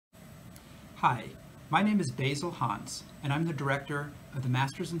Hi, my name is Basil Hanss, and I'm the Director of the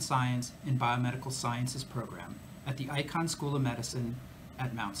Master's in Science in Biomedical Sciences program at the Icahn School of Medicine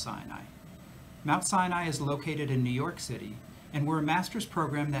at Mount Sinai. Mount Sinai is located in New York City, and we're a master's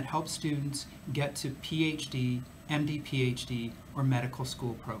program that helps students get to PhD, MD-PhD, or medical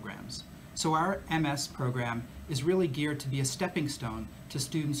school programs. So our MS program is really geared to be a stepping stone to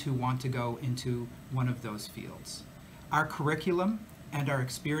students who want to go into one of those fields. Our curriculum and our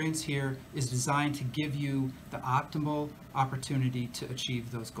experience here is designed to give you the optimal opportunity to achieve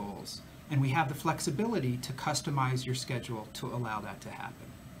those goals. And we have the flexibility to customize your schedule to allow that to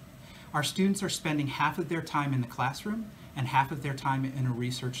happen. Our students are spending half of their time in the classroom and half of their time in a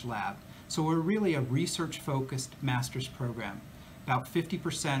research lab. So we're really a research-focused master's program. About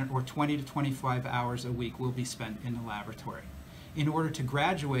 50% or 20 to 25 hours a week will be spent in the laboratory. In order to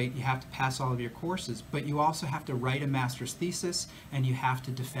graduate, you have to pass all of your courses, but you also have to write a master's thesis, and you have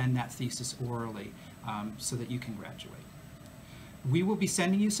to defend that thesis orally so that you can graduate. We will be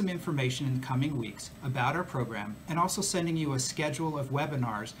sending you some information in the coming weeks about our program, and also sending you a schedule of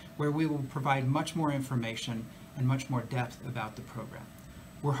webinars where we will provide much more information and much more depth about the program.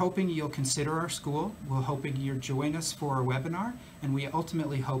 We're hoping you'll consider our school. We're hoping you'll join us for our webinar, and we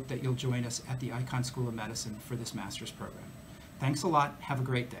ultimately hope that you'll join us at the Icahn School of Medicine for this master's program. Thanks a lot. Have a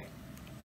great day.